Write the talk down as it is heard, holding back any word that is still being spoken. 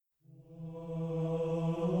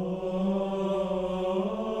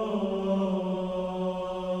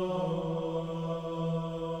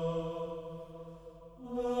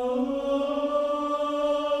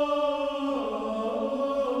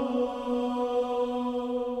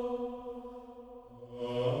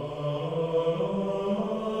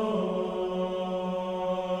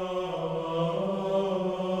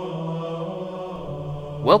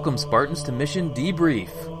Welcome, Spartans, to Mission Debrief.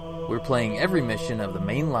 We're playing every mission of the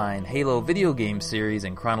mainline Halo video game series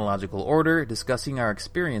in chronological order, discussing our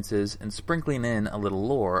experiences and sprinkling in a little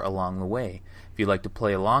lore along the way. If you'd like to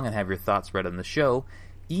play along and have your thoughts read on the show,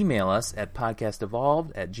 email us at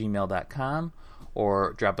podcastevolved@gmail.com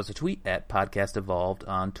or drop us a tweet at podcastevolved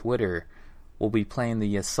on Twitter. We'll be playing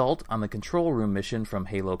the assault on the control room mission from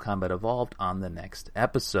Halo Combat Evolved on the next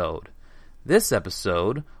episode. This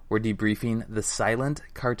episode, we're debriefing The Silent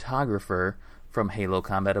Cartographer from Halo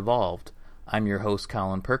Combat Evolved. I'm your host,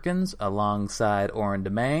 Colin Perkins, alongside Oren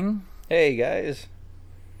DeMang. Hey, guys.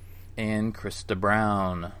 And Krista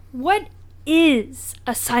Brown. What is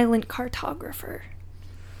a silent cartographer?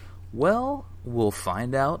 Well, we'll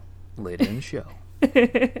find out later in the show.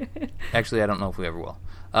 Actually, I don't know if we ever will.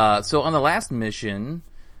 So on the last mission,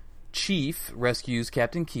 Chief rescues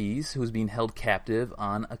Captain Keyes, who's being held captive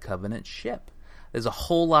on a Covenant ship. There's a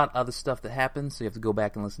whole lot of other stuff that happens, so you have to go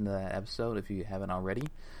back and listen to that episode if you haven't already.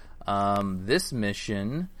 This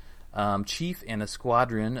mission, Chief and a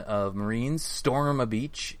squadron of Marines storm a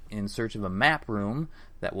beach in search of a map room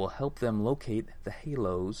that will help them locate the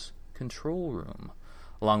Halo's control room.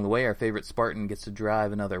 Along the way, our favorite Spartan gets to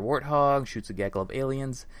drive another Warthog, shoots a gaggle of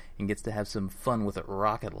aliens, and gets to have some fun with a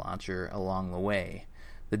rocket launcher along the way.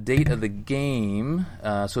 The date of the game,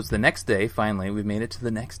 so it's the next day, finally. We've made it to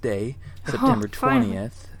the next day, September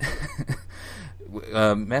 20th.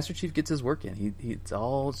 Master Chief gets his work in. It's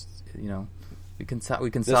all, we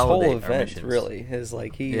consolidate this whole event, our missions. really, is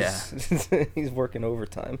like he's working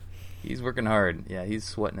overtime. He's working hard. Yeah, he's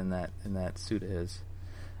sweating in that suit of his.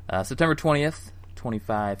 September 20th,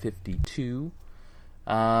 2552.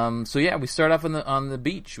 So yeah, we start off on the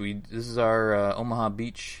beach. This is our Omaha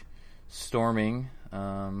Beach storming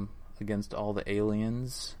against all the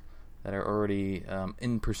aliens that are already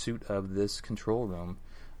in pursuit of this control room.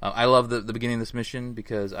 I love the beginning of this mission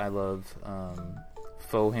because I love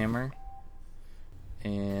Foe Hammer,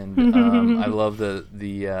 and I love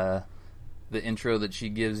the intro that she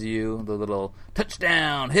gives you, the little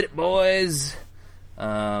touchdown, hit it, boys.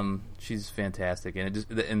 She's fantastic, and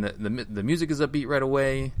the music is upbeat right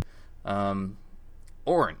away.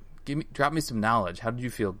 Oren, drop me some knowledge. How did you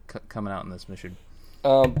feel coming out in this mission?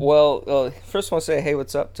 First I want to say, hey,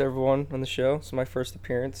 what's up to everyone on the show. It's my first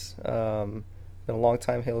appearance. Been a long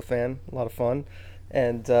time Halo fan, a lot of fun,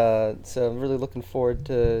 and so I'm really looking forward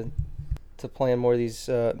to playing more of these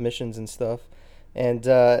missions and stuff. And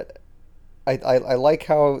I like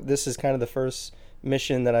how this is kind of the first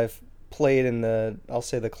mission that I've played in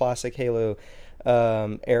the classic Halo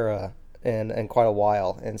era and quite a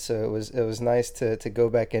while, and so it was nice to go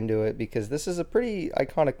back into it because this is a pretty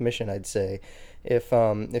iconic mission, I'd say. If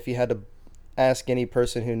you had to ask any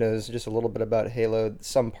person who knows just a little bit about Halo,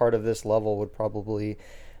 some part of this level would probably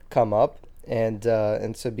come up, and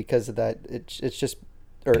so because of that, it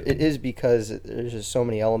is because there's just so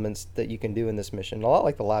many elements that you can do in this mission, a lot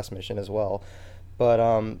like the last mission as well. But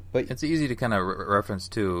it's easy to kind of reference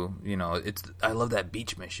too. I love that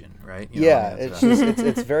beach mission, right?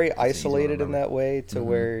 It's very isolated in that way to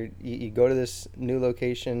where you go to this new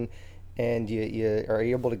location and you are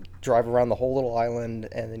able to drive around the whole little island,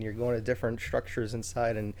 and then you're going to different structures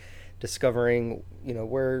inside and discovering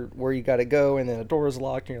where you got to go, and then the door is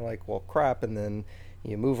locked and you're like, well, crap, and then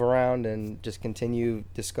you move around and just continue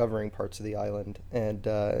discovering parts of the island, and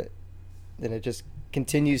then it just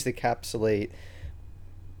continues to encapsulate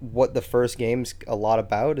what the first game's a lot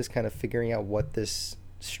about, is kind of figuring out what this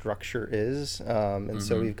structure is.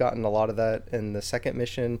 So we've gotten a lot of that in the second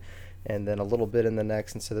mission and then a little bit in the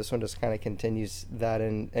next. And so this one just kind of continues that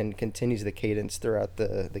and continues the cadence throughout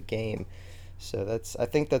the game. So I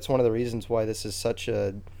think that's one of the reasons why this is such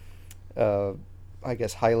a, I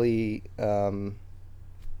guess, highly,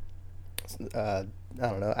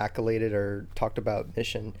 accoladed or talked about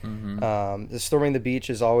mission. The storming the beach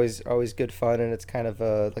is always good fun, and it's kind of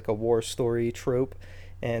like a war story trope,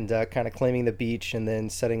 and kind of claiming the beach and then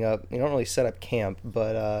setting up. You don't really set up camp,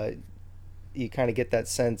 but you kind of get that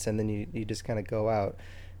sense, and then you just kind of go out.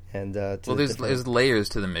 And there's layers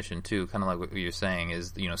to the mission too, kind of like what you're saying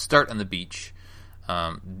is start on the beach.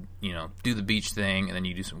 Do the beach thing, and then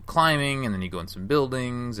you do some climbing, and then you go in some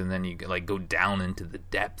buildings, and then you go down into the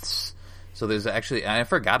depths. So there's actually, I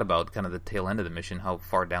forgot about kind of the tail end of the mission, how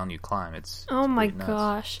far down you climb. It's my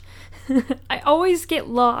gosh. I always get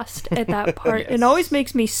lost at that part. Yes. It always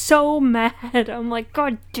makes me so mad. I'm like,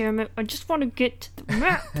 God damn it, I just want to get to the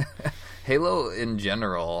map. Halo in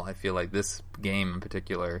general, I feel like this game in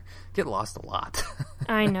particular, get lost a lot.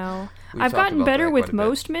 I know. I've gotten better with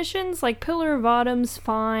most missions, like Pillar of Autumn's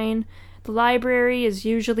fine. The library is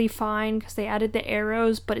usually fine because they added the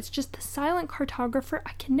arrows, but it's just the silent cartographer.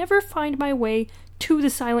 I can never find my way to the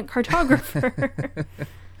silent cartographer.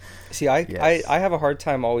 See, I Yes. have a hard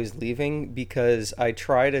time always leaving because I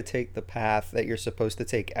try to take the path that you're supposed to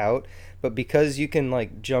take out, but because you can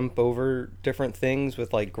like jump over different things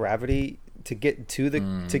with like gravity to get to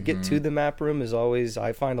the map room is always,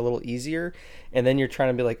 I find, a little easier. And then you're trying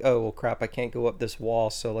to be like, oh well, crap, I can't go up this wall,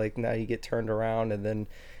 so like now you get turned around, and then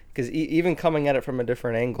because even coming at it from a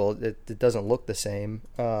different angle, it doesn't look the same,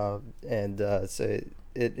 so it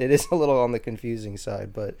is a little on the confusing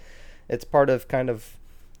side, but it's part of kind of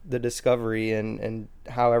the discovery and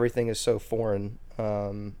how everything is so foreign.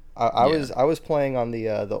 I was playing on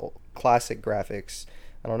the classic graphics.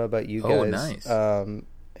 I don't know about you guys. Oh, nice.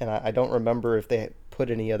 And I don't remember if they put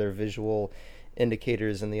any other visual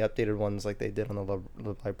indicators in the updated ones like they did on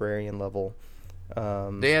the librarian level.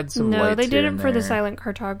 They had some No, lights they here did it and for the there. silent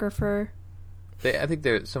cartographer. I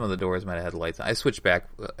think some of the doors might have had lights. I switch back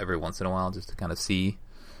every once in a while just to kind of see.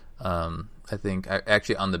 I think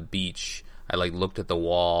actually on the beach, I like looked at the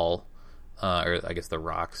wall, or I guess the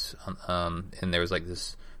rocks, and there was like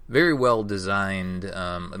this very well designed.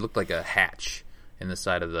 It looked like a hatch in the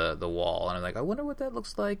side of the wall, and I'm like, I wonder what that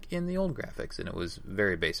looks like in the old graphics, and it was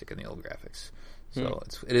very basic in the old graphics. So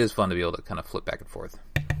it is fun to be able to kind of flip back and forth.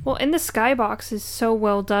 Well, and the skybox is so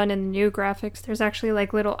well done in the new graphics. There's actually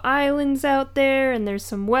like little islands out there, and there's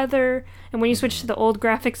some weather. And when you switch to the old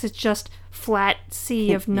graphics, it's just flat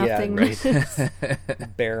sea of Yeah, nothingness.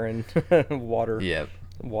 Barren Yep.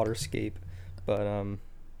 waterscape, but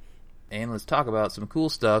And let's talk about some cool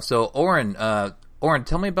stuff. So, Oren,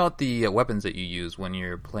 tell me about the weapons that you use when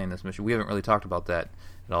you're playing this mission. We haven't really talked about that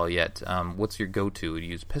at all yet. What's your go-to? Do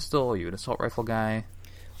you use pistol? Are you an assault rifle guy?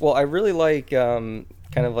 well, I really like kind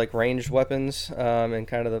of like ranged weapons and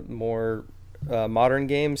kind of the more modern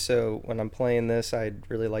games. So when I'm playing this, I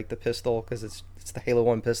really like the pistol because it's the Halo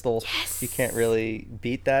 1 pistol. Yes! You can't really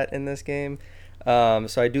beat that in this game.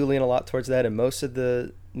 So I do lean a lot towards that in most of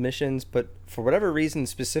the missions, but for whatever reason,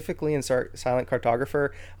 specifically in Silent Cartographer,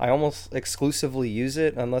 I almost exclusively use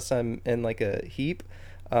it unless I'm in like a heap.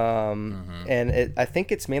 And I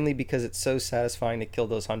think it's mainly because it's so satisfying to kill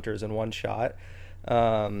those hunters in one shot.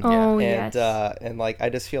 Oh, and yes. and like I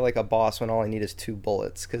just feel like a boss when all I need is 2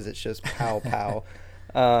 bullets because it's just pow pow.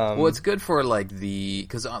 Well, it's good for like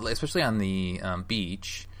because especially on the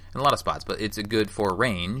beach in a lot of spots, but it's good for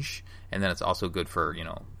range, and then it's also good for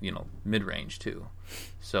mid range too.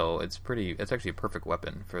 So it's actually a perfect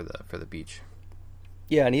weapon for the beach.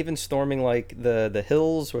 Yeah, and even storming like the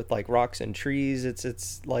hills with like rocks and trees,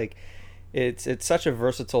 it's like it's such a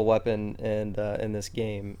versatile weapon in this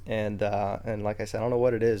game, and like I said, I don't know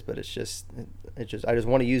what it is, but it's just I just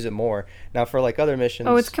want to use it more. Now for like other missions,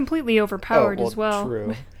 Oh, it's completely overpowered as well.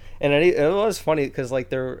 True. And it was funny because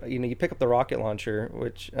like you pick up the rocket launcher,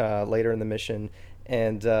 which later in the mission,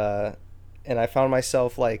 and I found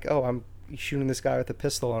myself like, oh, I'm shooting this guy with a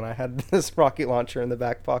pistol, and I had this rocket launcher in the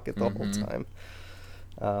back pocket the whole time.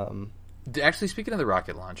 Actually, speaking of the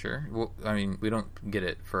rocket launcher, I mean, we don't get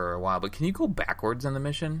it for a while, but can you go backwards in the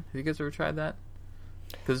mission? Have you guys ever tried that?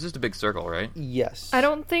 Because it's just a big circle, right? Yes. I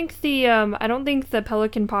don't think the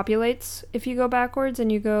Pelican populates if you go backwards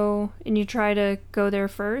and you try to go there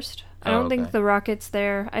first. I don't think the rocket's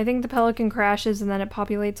there. I think the Pelican crashes and then it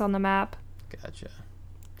populates on the map. Gotcha.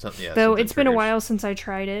 Though it's been a while since I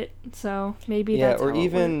tried it, so maybe that's how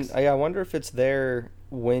it works. I wonder if it's there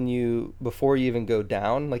before you even go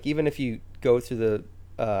down. Like even if you go through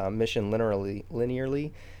the mission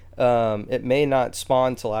linearly, it may not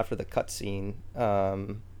spawn till after the cutscene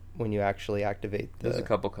when you actually activate There's a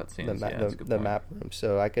couple cutscenes. the map room.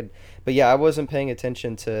 So I wasn't paying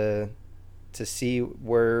attention to see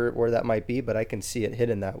where that might be, but I can see it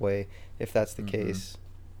hidden that way if that's the case.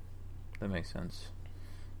 That makes sense.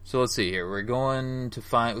 So let's see here. We're going to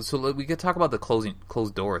find. So we could talk about the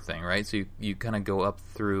closed door thing, right? So you kind of go up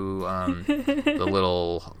through the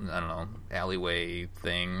little alleyway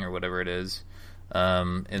thing or whatever it is,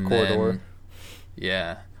 and corridor. Then,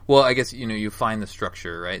 yeah. Well, I guess you find the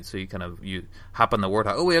structure, right? So you hop on the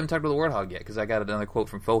Warthog. Oh, we haven't talked about the Warthog yet because I got another quote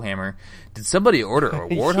from Fohammer. Did somebody order a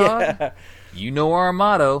Warthog? Yeah. You know our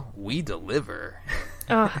motto: we deliver.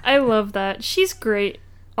 Oh, I love that. She's great.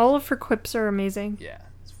 All of her quips are amazing. Yeah.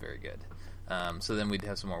 Very good. So then we'd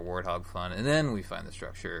have some more Warthog fun, and then we find the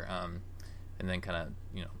structure, and then kind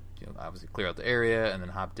of obviously clear out the area, and then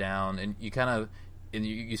hop down, and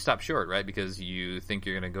you stop short, right? Because you think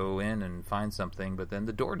you're going to go in and find something, but then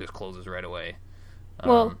the door just closes right away.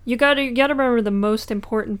 Well, you gotta remember the most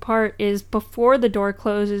important part is before the door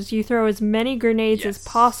closes, you throw as many grenades as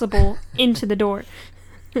possible into the door.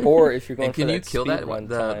 Or if you're going and can for you that kill that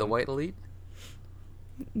speedrun the white elite?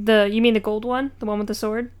 You mean the gold one, the one with the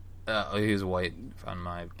sword? He was white on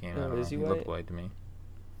my game. I don't know. Is he He white? looked white to me.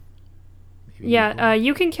 Yeah,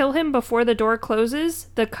 you can kill him before the door closes.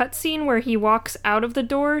 The cutscene where he walks out of the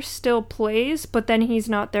door still plays, but then he's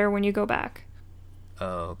not there when you go back.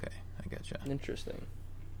 Oh, okay. I gotcha. Interesting.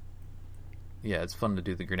 Yeah, it's fun to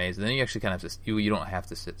do the grenades. And then you actually kind of have to... You don't have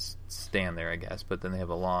to stand there, I guess. But then they have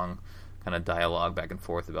a long kind of dialogue back and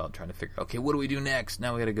forth about trying to figure out, okay, what do we do next?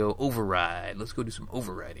 Now we got to go override. Let's go do some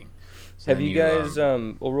overriding. So have you guys...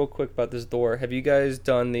 well, real quick about this door. Have you guys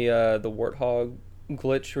done the Warthog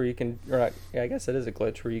glitch where you can... Or not, yeah, I guess it is a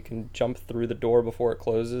glitch where you can jump through the door before it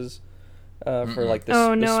closes? For like the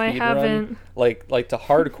no, speed I haven't. Run. Like to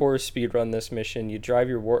hardcore speed run this mission, you drive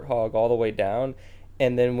your Warthog all the way down,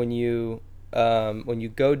 and then when you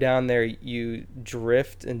go down there, you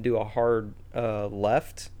drift and do a hard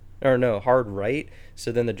hard right.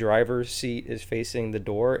 So then the driver's seat is facing the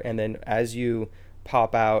door, and then as you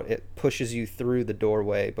pop out, it pushes you through the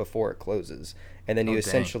doorway before it closes, and then you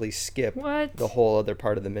essentially skip the whole other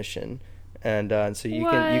part of the mission, and so you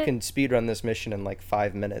can speed run this mission in like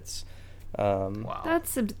 5 minutes. Wow,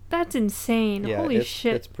 that's insane. Yeah, Holy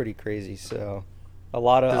shit, it's pretty crazy. So a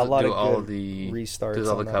lot of good restarts. Does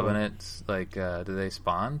all the covenants do they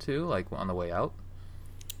spawn too, like on the way out?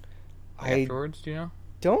 Afterwards, do you know?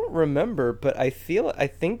 Don't remember, but I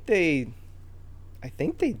think they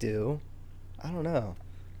do. I don't know.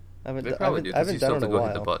 I haven't done it in a while.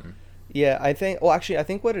 Hit the button. Yeah, I think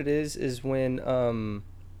what it is when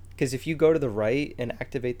because if you go to the right and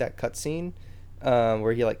activate that cutscene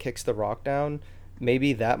where he like kicks the rock down,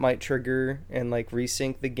 maybe that might trigger and like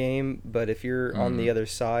resync the game. But if you're on the other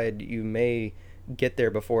side, you may get there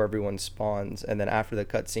before everyone spawns, and then after the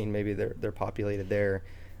cutscene, maybe they're populated there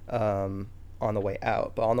on the way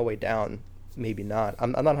out. But on the way down, maybe not.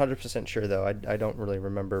 I'm not 100% sure though. I don't really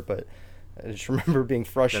remember, but I just remember being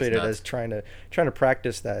frustrated as trying to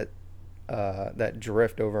practice that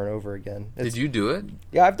drift over and over again. Did you do it?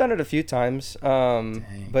 Yeah, I've done it a few times.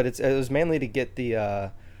 But it was mainly to get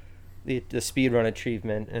the speedrun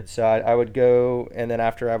achievement, and so I would go, and then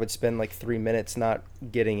after I would spend like 3 minutes not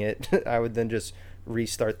getting it, I would then just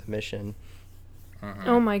restart the mission.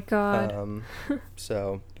 Oh my god.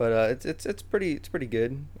 But it's pretty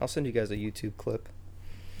good. I'll send you guys a YouTube clip.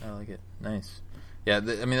 I like it. Nice. Yeah,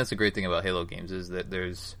 I mean that's the great thing about Halo games is that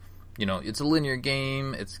there's, it's a linear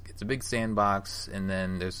game. It's a big sandbox, and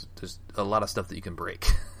then there's a lot of stuff that you can break.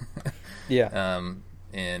 Yeah.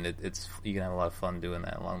 And it's you can have a lot of fun doing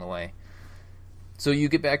that along the way. So you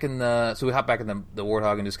get back so we hop back in the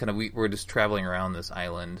Warthog and just kind of we're just traveling around this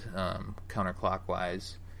island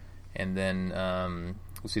counterclockwise, and then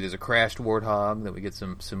we'll see there's a crashed Warthog that we get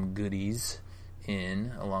some goodies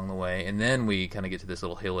in along the way, and then we kind of get to this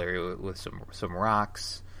little hill area with some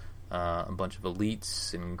rocks, a bunch of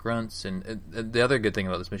elites and grunts, and the other good thing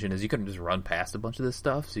about this mission is you can just run past a bunch of this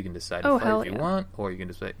stuff, so you can decide to fight if you want, or you can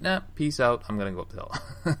just say, nah, peace out, I'm gonna go up the hill.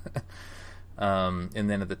 And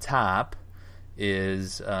then at the top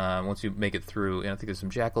is once you make it through, and I think there's some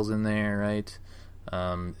jackals in there, right?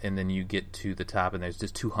 And then you get to the top, and there's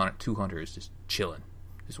just two hunters just chilling,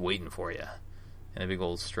 just waiting for you. And a big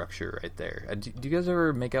old structure right there. Do you guys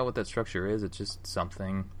ever make out what that structure is? It's just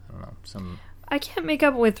something, I don't know, I can't make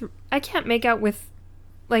out with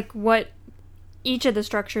like what each of the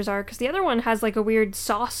structures are, because the other one has like a weird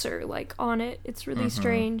saucer like on it. It's really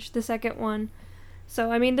strange, the second one.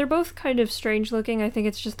 So I mean, they're both kind of strange looking. I think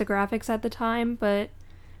it's just the graphics at the time, but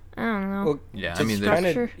I don't know. Well, yeah, I mean,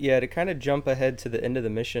 to kind of jump ahead to the end of the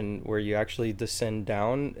mission where you actually descend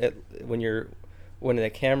down. When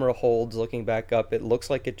the camera holds looking back up, it looks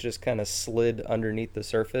like it just kind of slid underneath the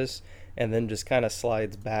surface and then just kind of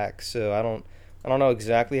slides back. So I don't know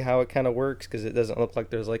exactly how it kind of works, because it doesn't look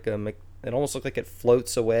like there's like it almost looks like it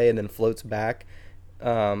floats away and then floats back.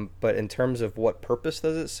 But in terms of what purpose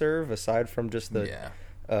does it serve aside from just the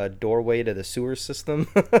doorway to the sewer system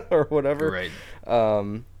or whatever? Right.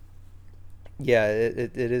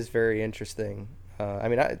 It is very interesting. I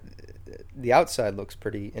mean, the outside looks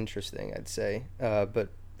pretty interesting, I'd say, but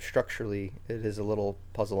structurally it is a little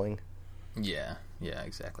puzzling. Yeah,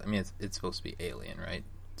 exactly. I mean, it's supposed to be alien, right?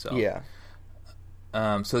 So yeah.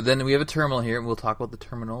 So then we have a terminal here, and we'll talk about the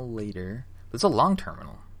terminal later. But it's a long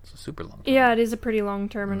terminal. It's a super long terminal. Yeah, it is a pretty long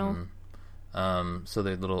terminal. So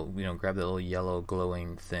the little, grab that little yellow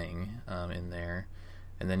glowing thing in there.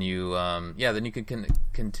 And then then you can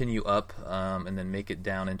continue up and then make it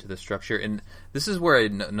down into the structure. And this is where I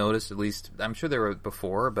noticed, at least, I'm sure there were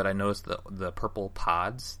before, but I noticed the purple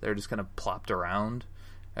pods. They're just kind of plopped around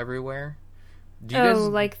everywhere. Do you guys...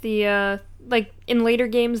 like the like in later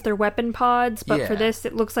games they're weapon pods, but for Yeah. this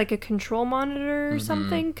it looks like a control monitor or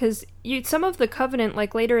something. Because some of the Covenant,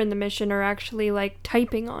 like later in the mission, are actually like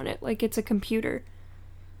typing on it, like it's a computer.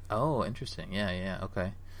 Oh, interesting. Yeah.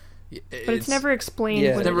 Okay. But it's never explained.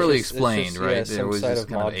 Yeah, what It's never it really is. explained, right? yeah, There some was side just of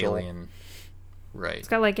kind of module. alien. Right. It's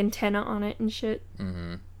got like antenna on it and shit.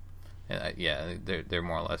 Mm-hmm. Yeah. They're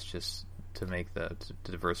more or less just to make to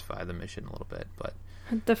diversify the mission a little bit, but.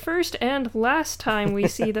 The first and last time we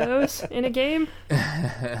see those in a game.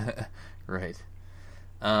 Right.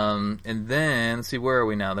 And then let's see, where are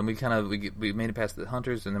we now? Then we made it past the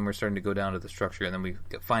hunters, and then we're starting to go down to the structure, and then we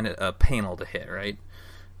find a panel to hit. Right.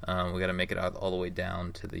 We got to make it all the way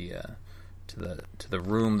down to the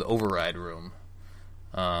room, the override room.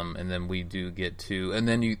 And then we do get to, and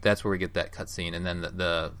then that's where we get that cutscene, and then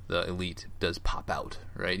the elite does pop out,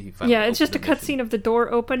 right? It's just a cutscene of the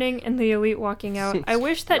door opening and the elite walking out. I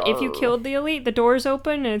wish that if you killed the elite, the doors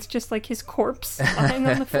open and it's just like his corpse lying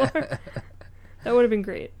on the floor. That would have been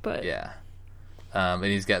great, but yeah. And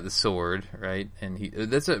he's got the sword, right? And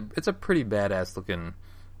it's a pretty badass looking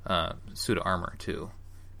suit of armor too.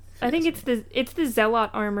 I think it's the Zealot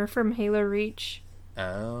armor from Halo Reach.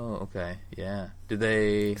 Oh, okay, yeah. Did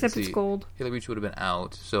they? Except it's gold. Halo Reach would have been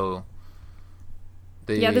out, so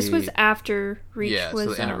this was after Reach was. Yeah,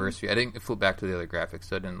 so the anniversary. I didn't flip back to the other graphics,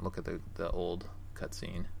 so I didn't look at the old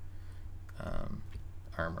cutscene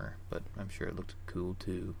armor, but I'm sure it looked cool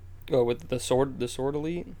too. Oh, with the sword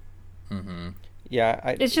elite. Mm-hmm.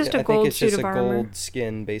 Yeah, it's just a I gold think it's just suit of a armor. gold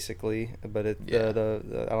skin basically, but I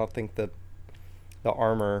don't think the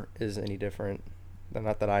armor is any different.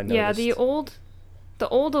 Not that I noticed. Yeah, the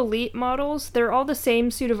old elite models, they're all the same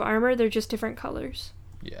suit of armor, they're just different colors.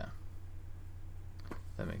 Yeah.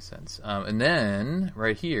 That makes sense. And then,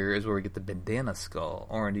 right here is where we get the bandana skull.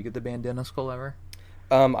 Oren, do you get the bandana skull ever?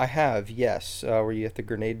 I have, yes. Where you have the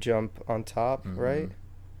grenade jump on top, right?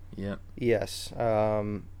 Yep. Yes.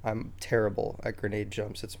 I'm terrible at grenade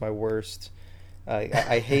jumps. It's my worst.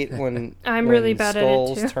 I hate when I'm really bad at it,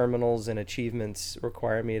 skulls, too. terminals, and achievements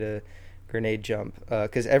require me to grenade jump,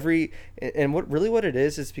 because what it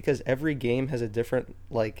is because every game has a different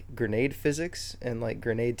like grenade physics and like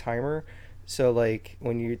grenade timer. So like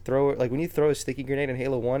when you throw a sticky grenade in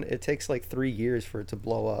Halo 1, it takes like 3 years for it to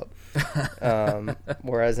blow up.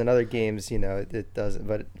 Whereas in other games, it doesn't.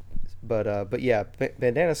 But yeah,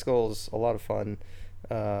 bandana skull is a lot of fun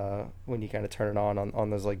when you kind of turn it on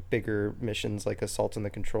those like bigger missions like assault in the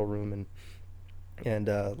control room and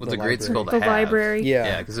It's a great skull to the have. library.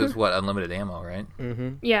 Yeah, because it's unlimited ammo, right?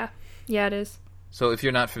 Mm-hmm. Yeah, it is. So if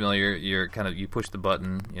you're not familiar, you push the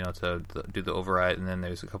button, to do the override, and then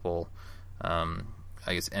there's a couple, I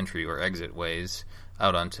guess, entry or exit ways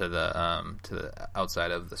out onto the to the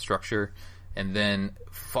outside of the structure, and then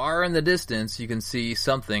far in the distance you can see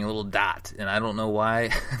something, a little dot, and I don't know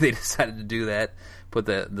why they decided to do that, put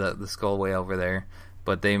the skull way over there.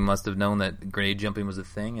 But they must have known that grenade jumping was a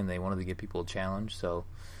thing, and they wanted to give people a challenge. So,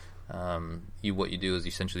 what you do is you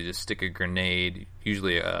essentially just stick a grenade,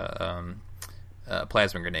 usually a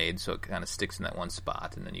plasma grenade, so it kind of sticks in that one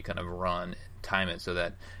spot, and then you kind of run and time it so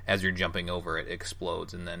that as you're jumping over it, it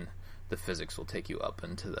explodes, and then the physics will take you up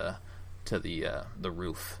into the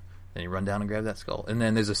roof. Then you run down and grab that skull, and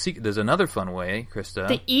then there's another fun way, Krista.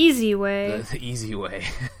 The easy way. The easy way.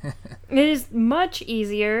 It is much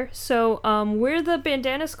easier. So, where the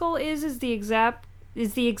bandana skull is the exact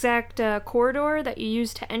corridor that you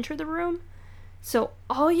use to enter the room. So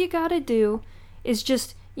all you gotta do is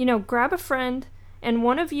just grab a friend, and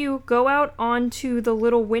one of you go out onto the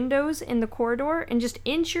little windows in the corridor and just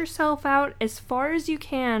inch yourself out as far as you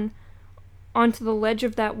can onto the ledge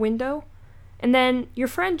of that window. And then your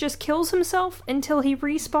friend just kills himself until he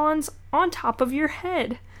respawns on top of your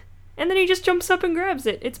head. And then he just jumps up and grabs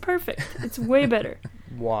it. It's perfect. It's way better.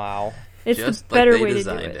 Wow. It's just the better like they way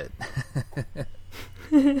designed to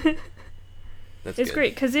do it. That's it's good.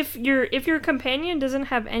 great, because if your companion doesn't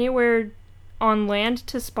have anywhere on land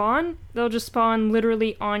to spawn, they'll just spawn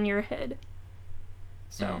literally on your head.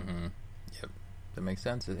 So. Mm-hmm. Yep. That makes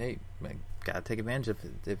sense. Hey, gotta take advantage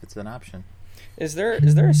if it's an option. Is there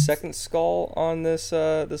a second skull on this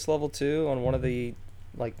level too, on one of the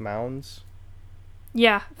like mounds?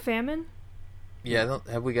 Yeah, famine. Yeah,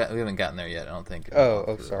 we haven't gotten there yet. I don't think.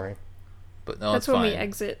 Oh, sorry. But no, that's it's when fine. we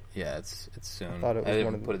exit. Yeah, it's soon. I thought it was didn't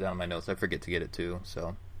one of put it down in my notes. I forget to get it too.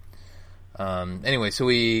 So, anyway, so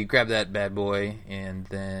we grab that bad boy and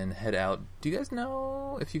then head out. Do you guys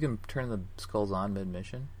know if you can turn the skulls on mid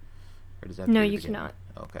mission, or does that? No, you cannot.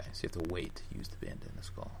 Okay, so you have to wait to use the bandana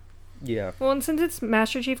skull. Yeah. Well, and since it's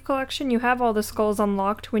Master Chief Collection, you have all the skulls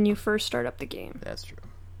unlocked when you first start up the game. That's true.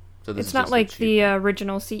 So this it's is not just like the achievement.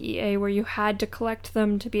 original CEA where you had to collect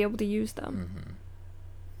them to be able to use them. Mm-hmm.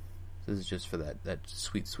 This is just for that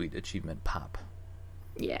sweet achievement pop.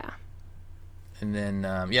 Yeah. And then,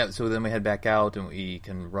 so then we head back out and we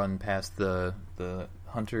can run past the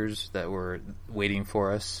hunters that were waiting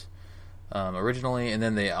for us originally. And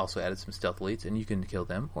then they also added some stealth elites, and you can kill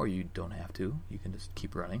them, or you don't have to. You can just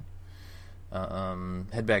keep running.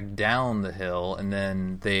 Head back down the hill, and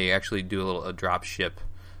then they actually do a drop ship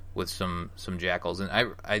with some jackals. And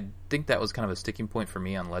I think that was kind of a sticking point for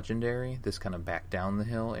me on Legendary, this kind of back down the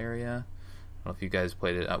hill area. I don't know if you guys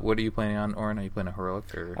played it. What are you playing on, Oren? Are you playing a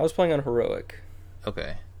Heroic? Or? I was playing on Heroic.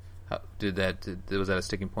 Okay. Was that a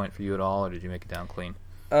sticking point for you at all, or did you make it down clean?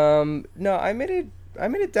 No, I made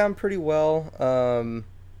it down pretty well.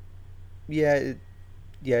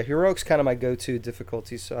 Heroic's kind of my go-to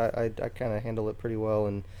difficulty, so I kind of handle it pretty well.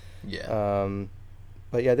 And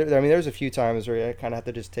but yeah, there's a few times where I kind of have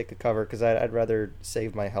to just take the cover because I'd rather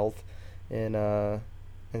save my health in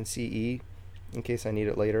CE in case I need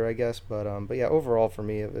it later, I guess. But yeah, overall for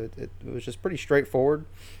me, it was just pretty straightforward.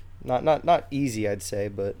 Not easy, I'd say,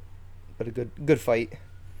 but a good fight.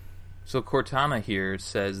 So Cortana here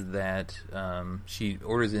says that she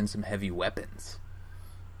orders in some heavy weapons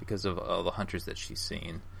because of all the hunters that she's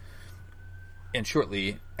seen. And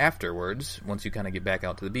shortly afterwards, once you kind of get back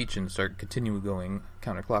out to the beach and continue going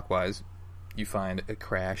counterclockwise, you find a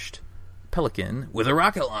crashed Pelican with a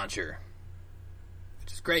rocket launcher,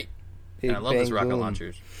 which is great. And I love this rocket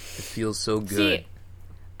launchers. It feels so good. See,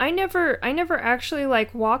 I never actually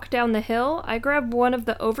walk down the hill. I grab one of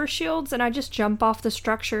the overshields and I just jump off the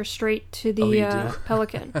structure straight to the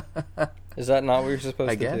Pelican. Is that not what you're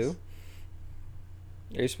supposed to do?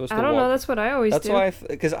 Are you supposed to? I don't know. That's what I always do. That's why,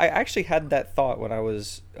 because I actually had that thought when I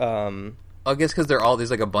was. I guess because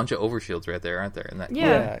there's a bunch of overshields right there, aren't there?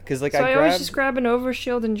 Yeah, because so I always just grab an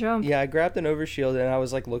overshield and jump. Yeah, I grabbed an overshield and I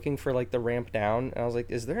was looking for the ramp down, and I was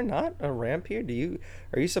like, "Is there not a ramp here?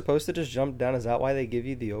 Are you supposed to just jump down? Is that why they give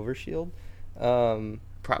you the overshield?"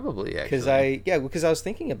 Probably, actually. Because I was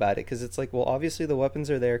thinking about it, because it's well, obviously the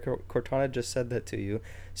weapons are there. Cortana just said that to you,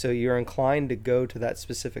 so you're inclined to go to that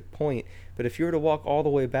specific point. But if you were to walk all the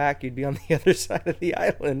way back, you'd be on the other side of the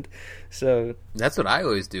island. So that's what I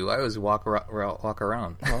always do. I always walk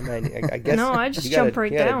around. Oh man, I guess no, I just jump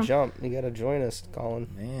right down. You gotta join us, Colin.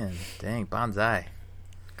 Man, dang, bonsai.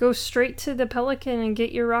 Go straight to the Pelican and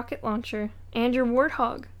get your rocket launcher and your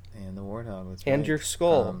Warthog. And the Warthog, that's and right. Your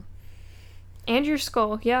skull. And your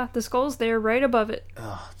skull, yeah, the skull's there right above it.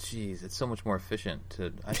 Oh, jeez, it's so much more efficient.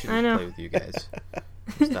 I should just play with you guys.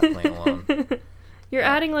 Stop playing alone. You're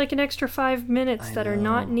adding an extra 5 minutes that are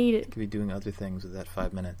not needed. Could be doing other things with that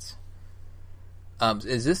 5 minutes.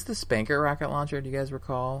 Is this the Spanker rocket launcher? Do you guys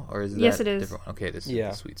recall, or is yes, that it is. Different? Okay, this is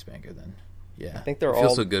the Sweet Spanker then. Yeah, I think they're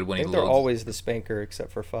all. So good when he loads. They're always the Spanker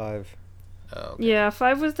except for 5. Oh, okay. Yeah,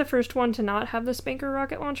 5 was the first one to not have the Spanker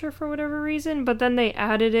rocket launcher for whatever reason, but then they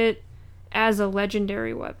added it as a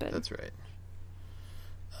legendary weapon. That's right.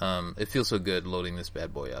 It feels so good loading this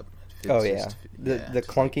bad boy up. The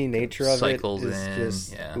clunky nature of it is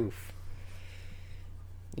just oof.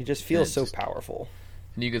 You just feel so powerful.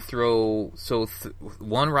 And you could throw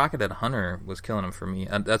one rocket at Hunter was killing him for me.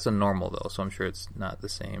 That's a normal though, so I'm sure it's not the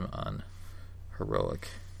same on Heroic.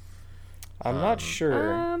 I'm not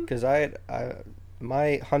sure because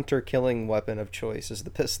my hunter killing weapon of choice is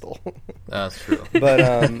the pistol. That's true.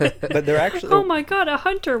 But they're actually oh my god, a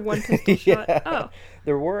hunter one pistol shot. Oh.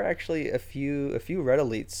 There were actually a few red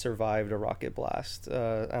elites survived a rocket blast.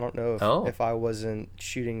 I don't know if I wasn't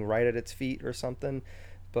shooting right at its feet or something,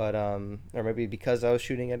 but or maybe because I was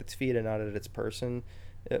shooting at its feet and not at its person,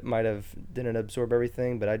 it might have didn't absorb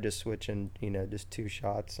everything. But I'd just switch and just 2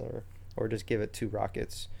 shots or just give it 2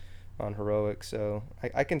 rockets on Heroic. So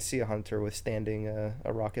I can see a hunter withstanding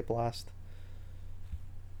a rocket blast.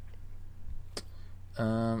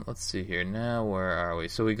 Let's see here. Now, where are we?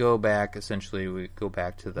 So we go back. Essentially, we go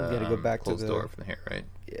back to the closed door from here, right?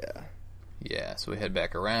 Yeah. Yeah. So we head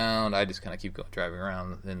back around. I just kind of keep driving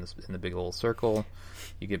around in the big old circle.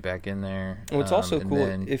 You get back in there. Well, it's also cool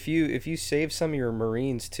if you save some of your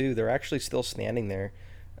Marines too. They're actually still standing there.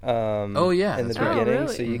 In the beginning,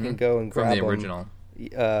 really? So you can go and grab from the original.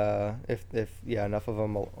 If enough of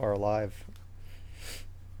them are alive.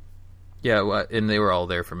 Yeah, well, and they were all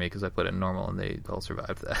there for me because I put it in normal, and they all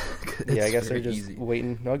survived that. Yeah, I guess they're just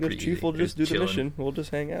waiting. No, I guess Chief will just do the mission. We'll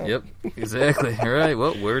just hang out. Yep, exactly. All right,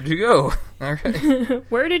 well, where'd you go? All right.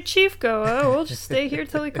 Where did Chief go? Oh, we'll just stay here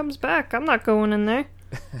till he comes back. I'm not going in there.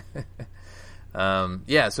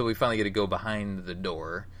 So we finally get to go behind the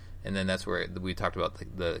door, and then that's where we talked about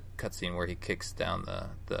the cutscene where he kicks down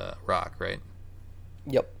the rock, right?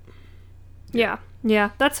 Yep. Yeah.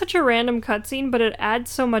 That's such a random cutscene, but it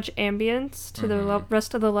adds so much ambience to the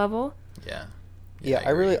rest of the level. Yeah. Yeah,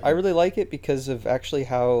 I really like it because of actually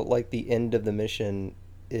how like the end of the mission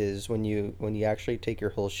is when you actually take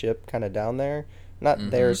your whole ship kind of down there.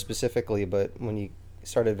 Not there specifically, but when you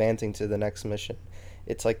start advancing to the next mission,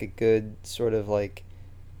 it's like a good sort of like,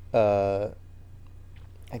 I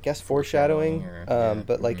guess foreshadowing.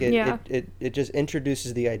 But like it just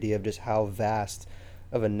introduces the idea of just how vast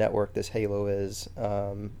of a network this Halo is,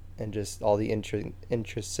 and just all the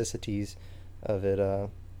intricacies of it.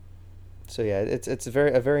 So yeah, it's a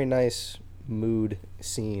very nice mood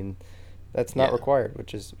scene that's not required,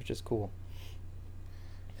 which is cool.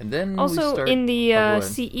 And then also in the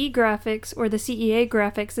CE graphics or the CEA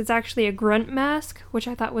graphics, it's actually a grunt mask, which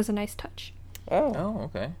I thought was a nice touch. Oh,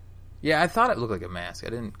 okay. Yeah, I thought it looked like a mask. I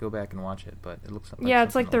didn't go back and watch it, but it looks like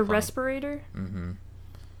it's like their respirator. Mm-hmm.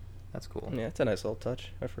 That's cool. Yeah, it's a nice little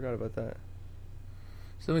touch. I forgot about that.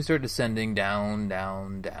 So then we start descending down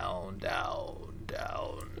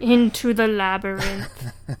into the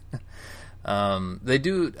labyrinth. I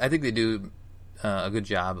think they do a good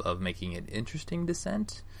job of making it interesting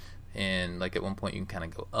descent. And like at one point you can kind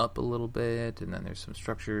of go up a little bit, and then there's some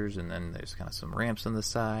structures, and then there's kind of some ramps on the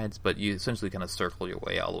sides, but you essentially kind of circle your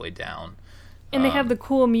way all the way down. And they have the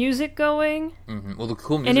cool music going. Mm-hmm. Well, the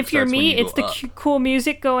cool music. And if you're me, it's the cool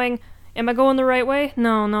music going. Am I going the right way?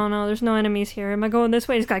 No. There's no enemies here. Am I going this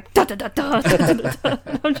way? It's like da da da da da da da.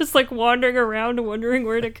 I'm just like wandering around, wondering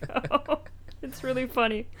where to go. It's really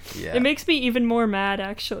funny. Yeah. It makes me even more mad,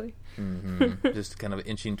 actually. Mm-hmm. Just kind of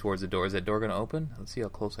inching towards the door. Is that door going to open? Let's see how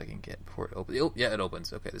close I can get before it opens. Oh, yeah, it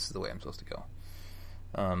opens. Okay, this is the way I'm supposed to go.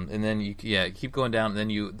 And then you keep going down.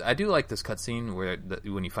 And then I do like this cutscene where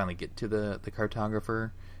when you finally get to the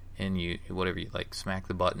cartographer, and you smack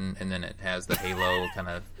the button, and then it has the Halo kind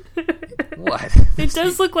of. What? It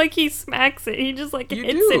does look like he smacks it. He just hits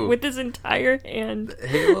it with his entire hand.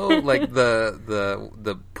 Halo, like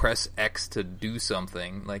the press X to do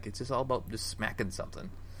something. Like it's just all about just smacking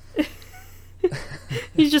something.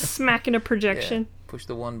 He's just smacking a projection. Yeah, push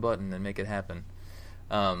the one button and make it happen.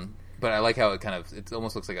 But I like how it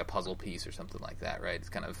almost looks like a puzzle piece or something like that, right? It's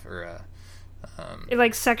kind of it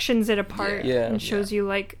like sections it apart and shows you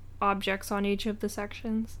like objects on each of the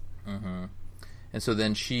sections. Mm-hmm. And so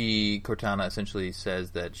then Cortana essentially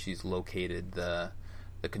says that she's located the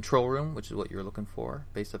control room, which is what you're looking for,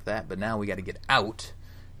 based off that. But now we got to get out,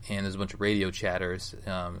 and there's a bunch of radio chatters.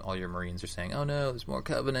 All your Marines are saying, "Oh no, there's more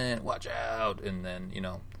Covenant! Watch out!" And then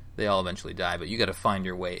they all eventually die, but you got to find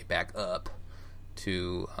your way back up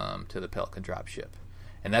to the Pelican dropship,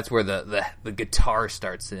 and that's where the guitar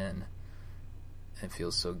starts in. It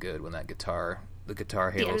feels so good when that guitar. The guitar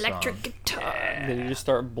Halo song. The electric song. guitar. Yeah. Then you just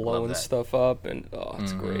start blowing stuff up, and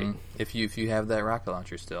it's great. If you have that rocket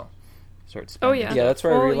launcher still, start spinning. Oh yeah, yeah. That's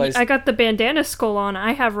where I realized I got the bandana skull on.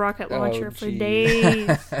 I have rocket launcher for days.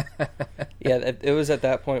 Yeah, it was at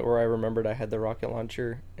that point where I remembered I had the rocket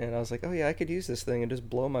launcher, and I was like, oh yeah, I could use this thing and just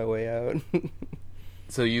blow my way out.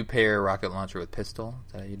 So you pair rocket launcher with pistol?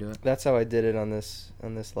 Is that how you do it? That's how I did it on this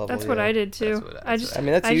level. That's what I did too. I just had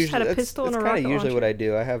a pistol and a rocket launcher. That's kind of usually what I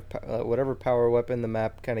do. I have whatever power weapon the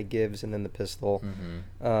map kind of gives, and then the pistol.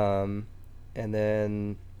 Mm-hmm. And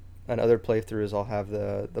then on other playthroughs, I'll have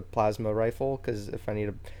the plasma rifle, because if I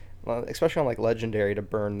need especially on like legendary, to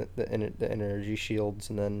burn the energy shields,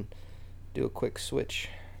 and then do a quick switch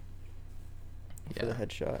for the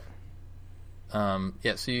headshot.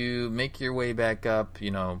 So you make your way back up.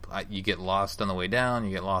 You get lost on the way down.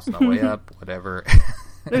 You get lost on the way up. Whatever.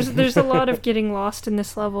 There's a lot of getting lost in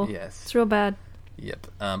this level. Yes, it's real bad. Yep.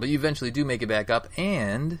 But you eventually do make it back up,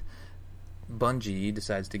 and Bungie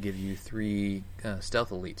decides to give you 3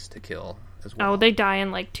 stealth elites to kill as well. Oh, they die in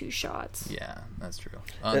like 2 shots. Yeah, that's true.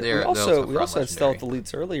 We also had stealth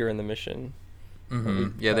elites earlier in the mission.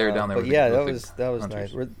 Mm-hmm. Yeah, they were down there. But that was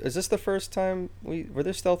nice. Is this the first time were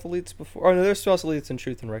there stealth elites before? Oh no, there's stealth elites in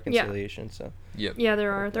Truth and Reconciliation. Yeah. So yeah,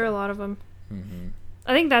 there are a lot of them. Mm-hmm.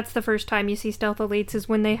 I think that's the first time you see stealth elites is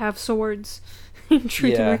when they have swords in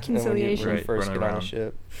Truth and Reconciliation. When you first get on the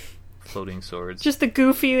ship, floating swords. Just the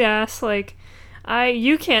goofy ass like,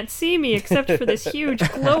 you can't see me except for this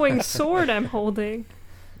huge glowing sword I'm holding,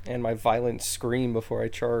 and my violent scream before I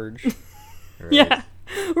charge. Right. Yeah,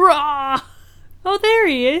 raw. Oh, there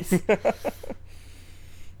he is.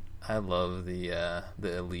 I love the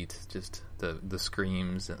elite, just the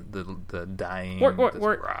screams, and the dying.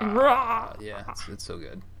 Rah. Yeah, it's so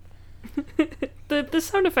good. The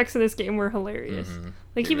sound effects in this game were hilarious. Mm-hmm.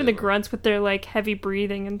 Like even the grunts with their like heavy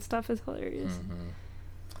breathing and stuff is hilarious.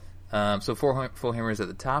 Mm-hmm. So full hammers at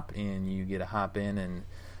the top, and you get a hop in, and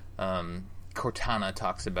Cortana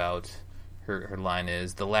talks about her line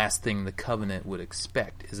is, "The last thing the Covenant would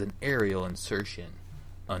expect is an aerial insertion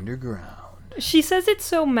underground." She says it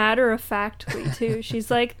so matter-of-factly, too.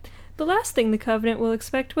 She's like, the last thing the Covenant will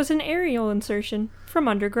expect was an aerial insertion from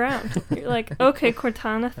underground. You're like, okay,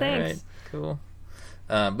 Cortana, thanks. All right, cool.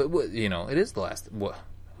 But, it is the last...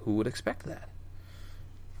 Who would expect that?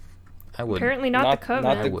 I wouldn't. Apparently not the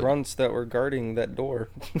Covenant. Not the grunts that were guarding that door.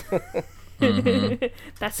 Mm-hmm.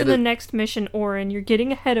 That's in the next mission, Orin. You're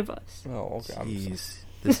getting ahead of us. Oh, okay. Jeez.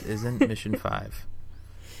 This isn't Mission 5.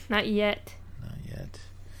 Not yet. Not yet.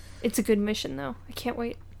 It's a good mission, though. I can't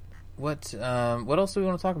wait. What else do we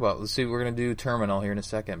want to talk about? Let's see. We're going to do Terminal here in a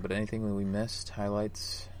second, but anything that we missed?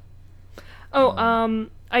 Highlights? I know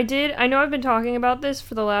I've been talking about this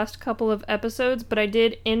for the last couple of episodes, but I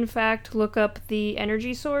did, in fact, look up the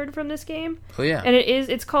energy sword from this game. Oh, yeah. And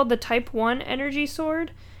it's called the Type 1 energy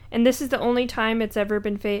sword, and this is the only time it's ever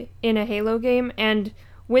been in a Halo game, and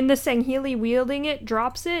when the Sangheili wielding it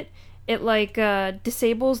drops it, it,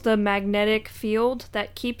 disables the magnetic field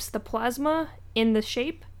that keeps the plasma in the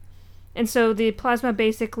shape. And so the plasma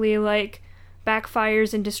basically,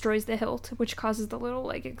 backfires and destroys the hilt, which causes the little,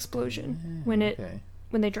 explosion when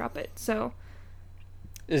they drop it. So...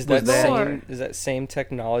 Is that same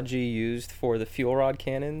technology used for the fuel rod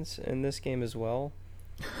cannons in this game as well?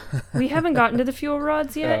 We haven't gotten to the fuel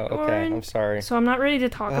rods yet, okay. Orin, I'm sorry. So I'm not ready to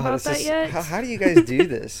talk about that yet. How do you guys do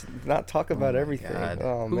this? Not talk about everything. God.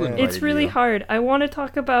 Oh, man. It's really hard. I want to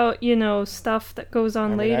talk about, stuff that goes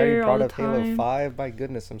on later all the time. I brought up Halo 5. My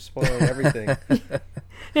goodness, I'm spoiling everything.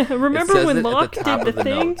 Remember when Locke did the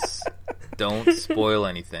thing? Don't spoil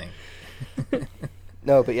anything.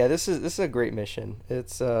 No, but yeah, this is a great mission.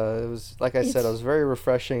 It was like I said, it was very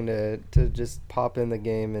refreshing to just pop in the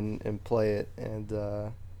game and play it, and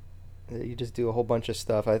you just do a whole bunch of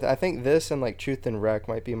stuff. I think this and Truth and Wreck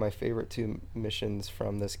might be my favorite two missions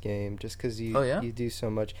from this game, just because you do so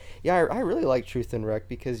much. Yeah, I really like Truth and Wreck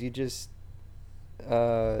because you just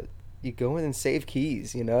you go in and save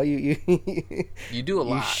keys. You do a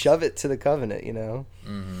lot. You shove it to the Covenant.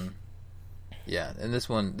 Mm-hmm. Yeah, and this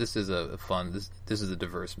is a fun. This is a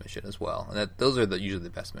diverse mission as well, and those are usually the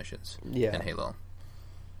best missions in Halo.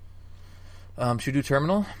 Should we do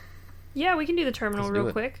Terminal? Yeah, we can do the Terminal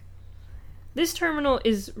real quick. This Terminal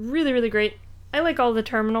is really, really great. I like all the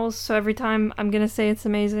terminals, so every time I'm gonna say it's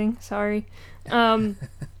amazing. Sorry. I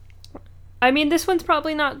mean, this one's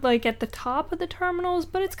probably not at the top of the terminals,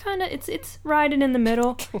 but it's kind of it's riding in the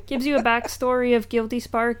middle. Gives you a backstory of Guilty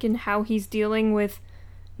Spark and how he's dealing with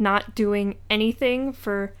not doing anything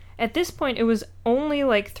for, at this point, it was only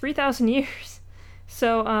 3,000 years.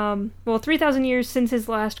 So, 3,000 years since his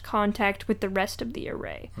last contact with the rest of the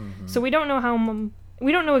array. Mm-hmm. So we don't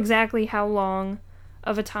know exactly how long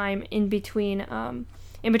of a time in between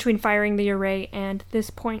firing the array and this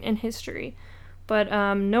point in history. But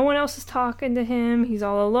no one else is talking to him. He's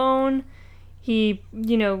all alone. He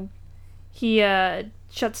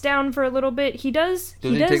shuts down for a little bit. He does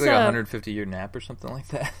he take a 150-year nap or something like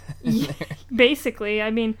that? Yeah, basically.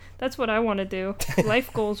 I mean, that's what I want to do.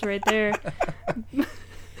 Life goals right there.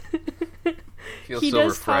 He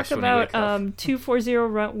does talk about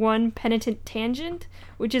 2401 Penitent Tangent,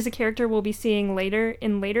 which is a character we'll be seeing later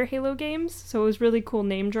in later Halo games. So it was really cool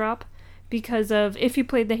name drop because of, if you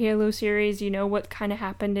played the Halo series, you know what kind of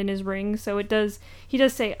happened in his ring. So he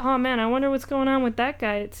does say, oh man, I wonder what's going on with that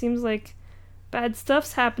guy. It seems like bad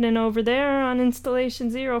stuff's happening over there on Installation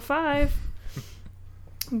 05.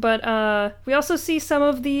 But we also see some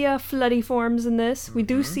of the floody forms in this. Mm-hmm. We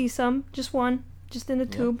do see some, just one, just in the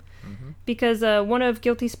tube. Mm-hmm. Because one of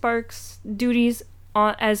Guilty Spark's duties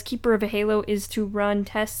as Keeper of a Halo is to run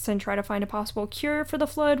tests and try to find a possible cure for the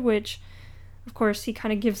Flood, which, of course, he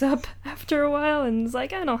kind of gives up after a while and is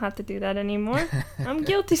like, I don't have to do that anymore. I'm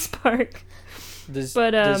Guilty Spark. Does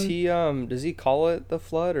he call it the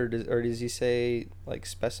Flood, or does he say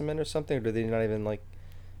specimen or something, or do they not even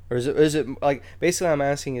or is it basically I'm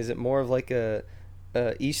asking, is it more of a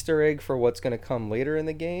Easter egg for what's going to come later in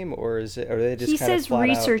the game, or are they just he kind of says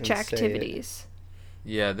research activities?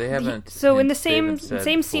 Yeah, they haven't. So in the same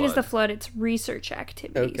scene as the Flood, it's research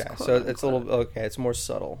activities. Okay, so it's it's more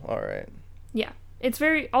subtle. All right. Yeah. It's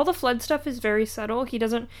all the Flood stuff is very subtle.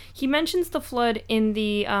 He mentions the Flood in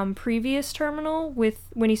the previous terminal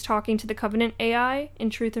when he's talking to the Covenant AI in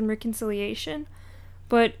Truth and Reconciliation.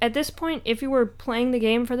 But at this point, if you were playing the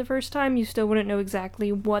game for the first time, you still wouldn't know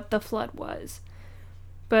exactly what the Flood was.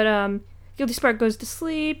 But Guilty Spark goes to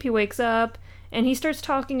sleep, he wakes up, and he starts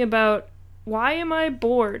talking about, why am I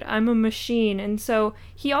bored? I'm a machine. And so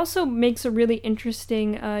he also makes a really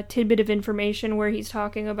interesting tidbit of information where he's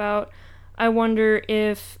talking about, I wonder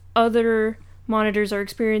if other monitors are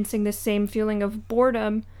experiencing the same feeling of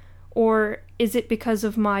boredom, or is it because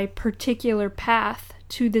of my particular path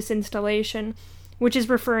to this installation, which is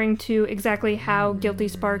referring to exactly how Guilty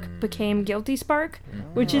Spark became Guilty Spark,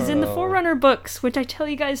 which is in the Forerunner books, which I tell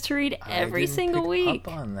you guys to read every single week.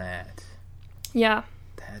 Up on that. Yeah.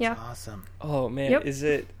 That's awesome. Oh man, Yep. is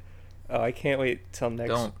it? Oh, I can't wait till next.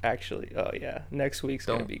 Don't. Actually, oh yeah, next week's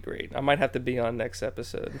gonna be great. I might have to be on next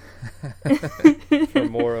episode for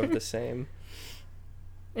more of the same.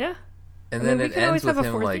 Yeah. And I then mean, it we could always ends with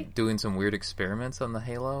have a him like 4th doing some weird experiments on the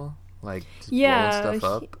Halo, like just Yeah, blowing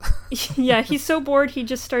stuff up. Yeah, he's so bored he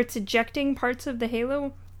just starts ejecting parts of the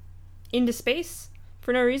Halo into space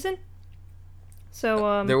for no reason.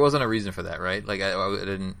 So There wasn't a reason for that, right? Like I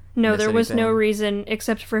didn't. no, miss there was no anything? reason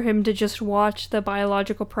except for him to just watch the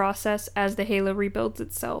biological process as the Halo rebuilds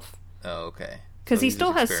itself. Oh, okay. Because So he he's still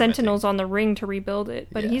just has experimenting. Sentinels on the ring to rebuild it,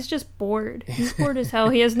 but Yeah. he's just bored. He's bored as hell.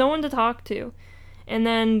 He has no one to talk to. And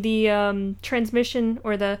then the transmission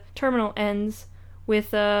or the terminal ends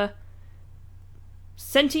with a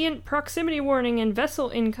sentient proximity warning and vessel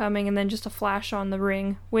incoming, and then just a flash on the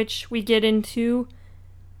ring, which we get into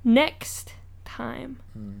next time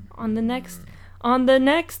on the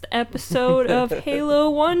next episode of Halo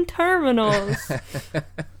 1 Terminals.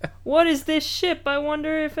 What is this ship? I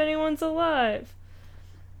wonder if anyone's alive.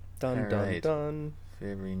 Dun All dun right. dun.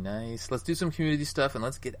 Very nice. Let's do some community stuff and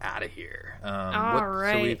let's get out of here. So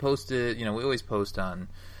right. we posted, we always post on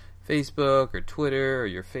Facebook or Twitter or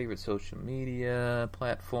your favorite social media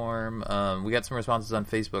platform. We got some responses on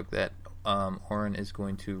Facebook that Oren is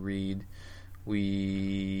going to read.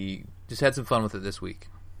 We just had some fun with it this week.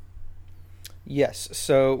 Yes.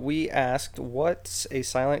 So we asked, "What's a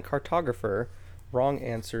silent cartographer?" Wrong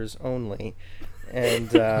answers only,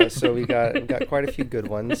 and so we got quite a few good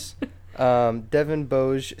ones. Devin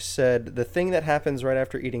Boge said, "The thing that happens right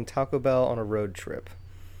after eating Taco Bell on a road trip."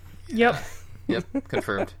 Yep. Yep,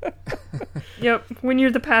 confirmed. Yep. When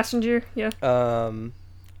you're the passenger. Yeah.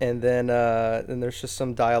 And then there's just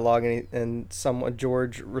some dialogue, and someone,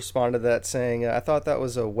 George, responded to that saying, "I thought that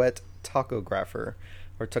was a wet tacographer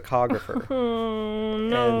or tacographer." Oh,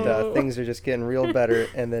 no. And things are just getting real better.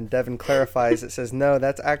 And then Devin clarifies, it says, "No,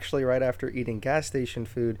 that's actually right after eating gas station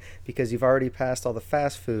food because you've already passed all the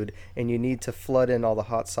fast food and you need to flood in all the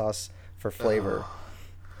hot sauce for flavor."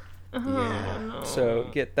 Yeah. No. So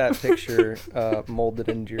get that picture molded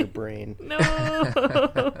into your brain.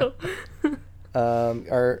 No.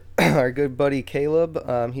 Our good buddy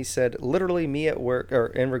Caleb, he said, "Literally me at work," or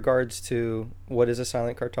in regards to what is a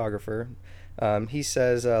silent cartographer, he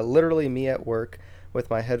says, "Literally me at work with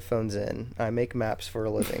my headphones in. I make maps for a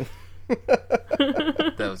living."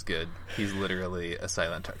 That was good. He's literally a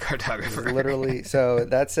silent cartographer. Literally. So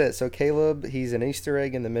that's it. So Caleb, he's an Easter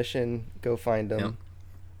egg in the mission. Go find him.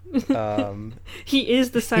 Yep. He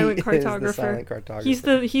is the silent He is the cartographer. silent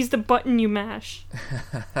cartographer. He's the button you mash.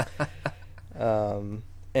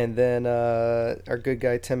 And then our good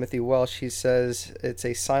guy Timothy Welsh, he says it's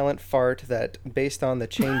a silent fart that, based on the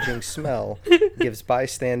changing smell, gives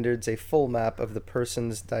bystanders a full map of the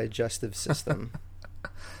person's digestive system.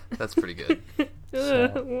 That's pretty good.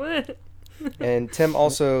 So- What? And Tim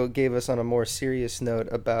also gave us on a more serious note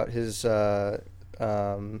about his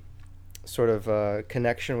sort of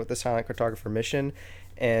connection with the silent cartographer mission.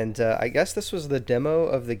 And I guess this was the demo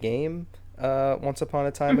of the game once upon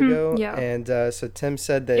a time ago. yeah. And so Tim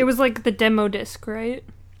said that It was like the demo disc, right?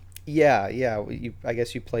 Yeah. I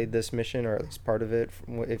guess you played this mission, or at least part of it,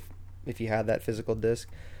 if you had that physical disc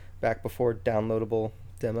back before downloadable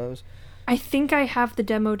demos. I think I have the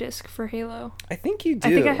demo disc for Halo. I think you do.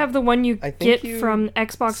 I think I have the one you I think get you from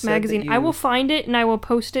Xbox said that Magazine. I you- will find it and I will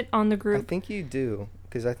post it on the I group. think you do,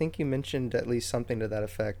 because I think you mentioned at least something to that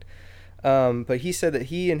effect. But he said that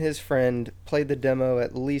he and his friend played the demo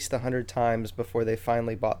at least 100 times before they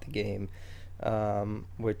finally bought the game,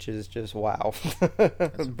 which is just wow.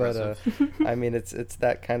 But impressive. I mean, it's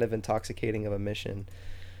that kind of intoxicating of a mission.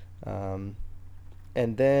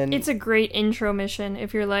 And then It's a great intro mission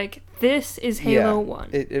if you're like, this is Halo 1.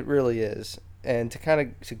 It really is. And to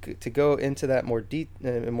kind of to go into that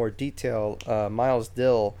in more detail, Miles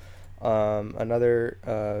Dill,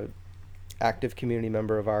 another active community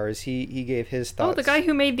member of ours, he gave his thoughts. Oh, the guy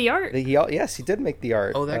who made the art. Yes, he did make the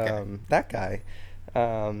art. Oh, that guy. That guy.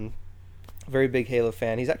 Very big Halo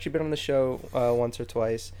fan. He's actually been on the show once or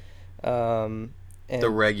twice. And The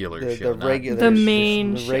regular show, the not- regular, The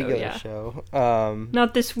main the show, regular yeah. show.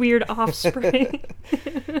 Not this weird offspring.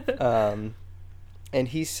 And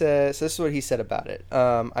he says, so this is what he said about it.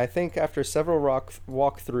 I think after several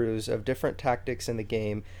walkthroughs of different tactics in the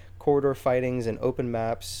game, corridor fightings and open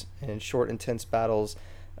maps and short, intense battles,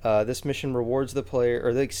 This mission rewards the player,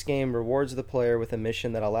 or this game rewards the player with a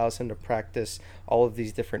mission that allows him to practice all of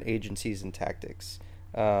these different agencies and tactics.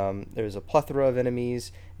 There's a plethora of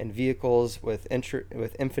enemies and vehicles with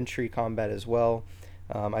infantry combat as well.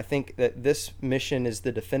 I think that this mission is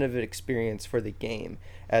the definitive experience for the game,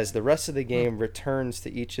 as the rest of the game returns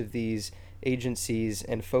to each of these agencies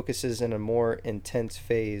and focuses in a more intense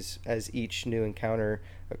phase as each new encounter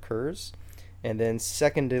occurs. And then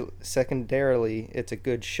secondarily, it's a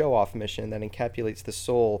good show-off mission that encapsulates the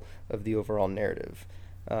soul of the overall narrative.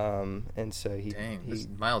 And so this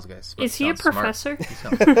Miles guy. Is he a professor? He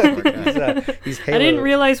sounds like a smart guy. He's Halo. I didn't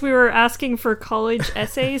realize we were asking for college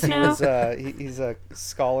essays now. He's a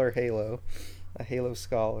scholar Halo, a Halo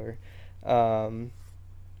scholar. Yeah,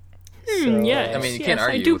 I mean, you can't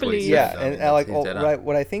argue with what he said. Yeah, though. and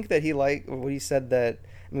what I think that what he said that.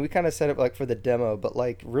 I mean, we kind of set it like for the demo, but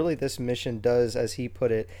like really this mission does, as he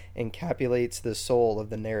put it, encapsulates the soul of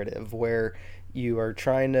the narrative, where you are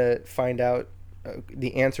trying to find out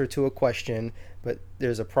the answer to a question, but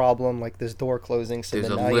there's a problem like this door closing. So there's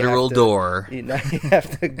then a literal door. Now you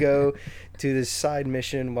have to go to this side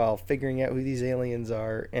mission while figuring out who these aliens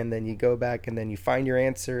are, and then you go back and then you find your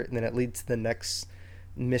answer, and then it leads to the next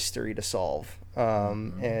mystery to solve.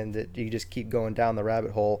 And you just keep going down the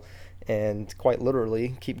rabbit hole. And quite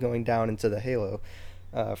literally keep going down into the Halo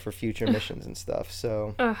for future missions and stuff.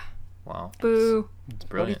 So, wow, boo! It's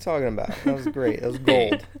what are you brilliant. talking about? That was great. That was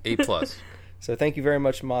gold. A+. So thank you very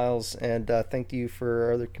much, Miles, and thank you for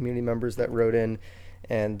our other community members that wrote in,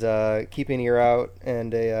 and keep an ear out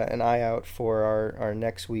and an eye out for our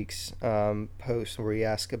next week's post where we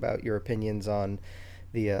ask about your opinions on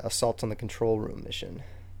the assault on the control room mission.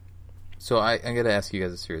 So I'm going to ask you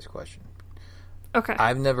guys a serious question. Okay.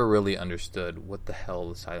 I've never really understood what the hell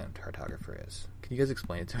the silent cartographer is. Can you guys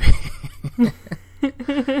explain it to me?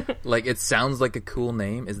 Like, it sounds like a cool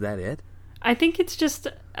name. Is that it? I think it's just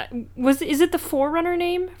is it the Forerunner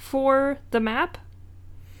name for the map?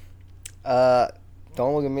 Don't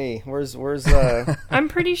look at me. Where's I'm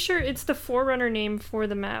pretty sure it's the Forerunner name for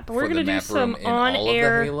the map. We're going to do some on all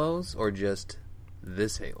air of the Halos, or just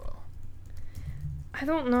this Halo? I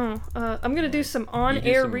don't know. I'm gonna do some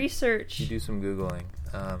on-air research. You do some Googling.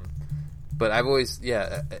 But I've always,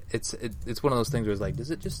 it's one of those things where it's like, does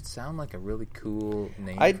it just sound like a really cool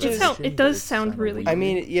name? It does sound really. I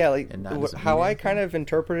mean, yeah, like how I kind anything? of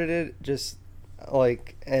interpreted it, just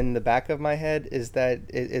like in the back of my head, is that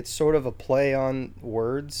it's sort of a play on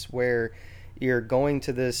words where you're going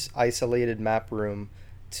to this isolated map room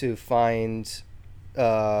to find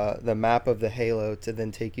the map of the Halo to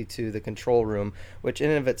then take you to the control room, which in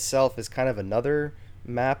and of itself is kind of another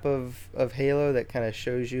map of Halo that kind of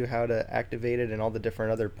shows you how to activate it and all the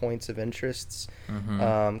different other points of interests.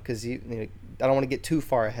 Because I don't want to get too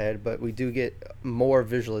far ahead, but we do get more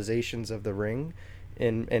visualizations of the ring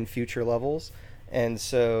in future levels, and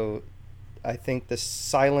so I think the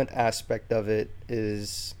silent aspect of it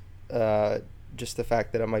is just the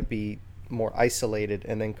fact that it might be more isolated,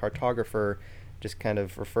 and then cartographer just kind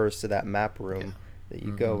of refers to that map room that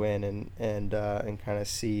you go in and kind of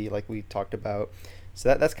see, like we talked about.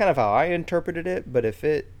 So that's kind of how I interpreted it. But if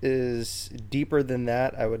it is deeper than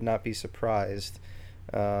that, I would not be surprised.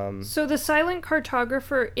 So the silent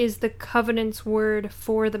cartographer is the Covenant's word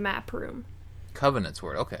for the map room. Covenant's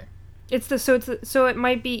word, okay. So it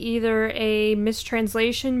might be either a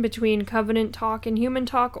mistranslation between Covenant talk and human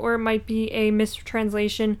talk, or it might be a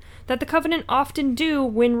mistranslation that the Covenant often do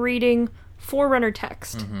when reading Forerunner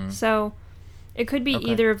text. So it could be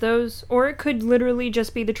either of those, or it could literally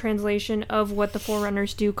just be the translation of what the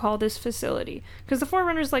Forerunners do call this facility, because the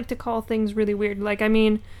Forerunners like to call things really weird. Like, I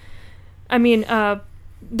mean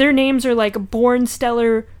their names are like Born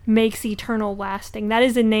Stellar Makes Eternal Lasting. That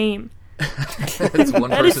is a name.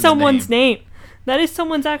 That is someone's name. That is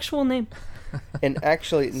someone's actual name. And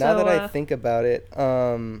actually, now that I think about it,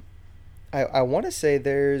 I want to say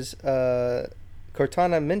there's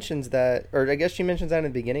Cortana mentions that, or I guess she mentions that in the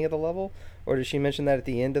beginning of the level, or does she mention that at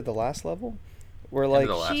the end of the last level? Where like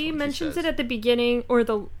she mentions it at the beginning or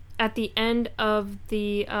at the end of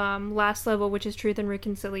the last level, which is Truth and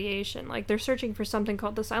Reconciliation. Like, they're searching for something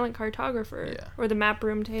called the Silent Cartographer, or the map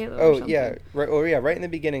room to Halo. Oh yeah, right. Oh yeah, right in the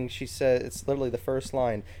beginning, she said, it's literally the first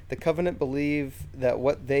line: the Covenant believe that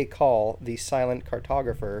what they call the Silent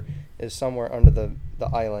Cartographer is somewhere under the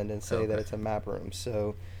island, and say that it's a map room.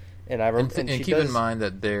 So, and I remember, and keep in mind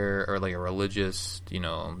that there are like a religious,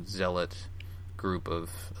 zealot group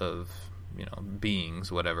of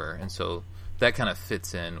beings, whatever, and so that kind of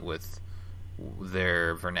fits in with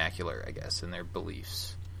their vernacular, I guess, and their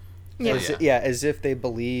beliefs. Yeah. So, as if they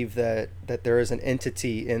believe that there is an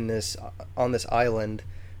entity on this island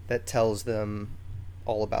that tells them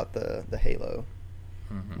all about the Halo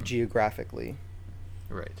geographically.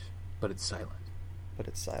 Right, but it's silent. But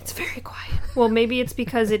it's silent. It's very quiet. Well, maybe it's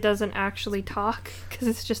because it doesn't actually talk, because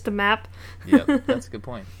it's just a map. Yep, that's a good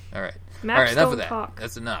point. All right. Maps All right, enough don't of that. talk.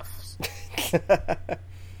 That's enough.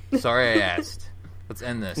 Sorry I asked. Let's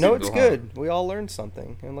end this. No, and it's go good. home. We all learned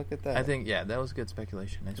something, and look at that. I think, that was good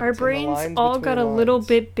speculation. Nice Our work. brains lines all between got a the little lines.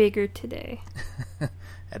 bit bigger today.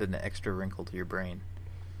 Added an extra wrinkle to your brain.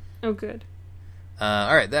 Oh, good.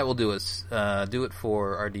 All right, that will do us. Do it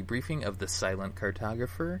for our debriefing of the Silent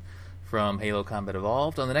Cartographer from Halo Combat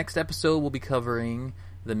Evolved. On the next episode, we'll be covering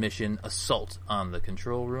the mission Assault on the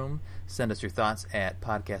Control Room. Send us your thoughts at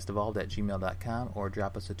podcastevolved@gmail.com or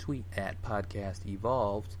drop us a tweet at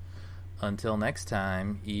podcastevolved. Until next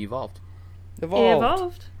time, evolved.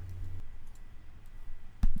 Evolved.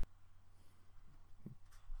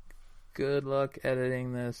 Good luck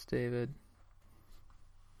editing this, David.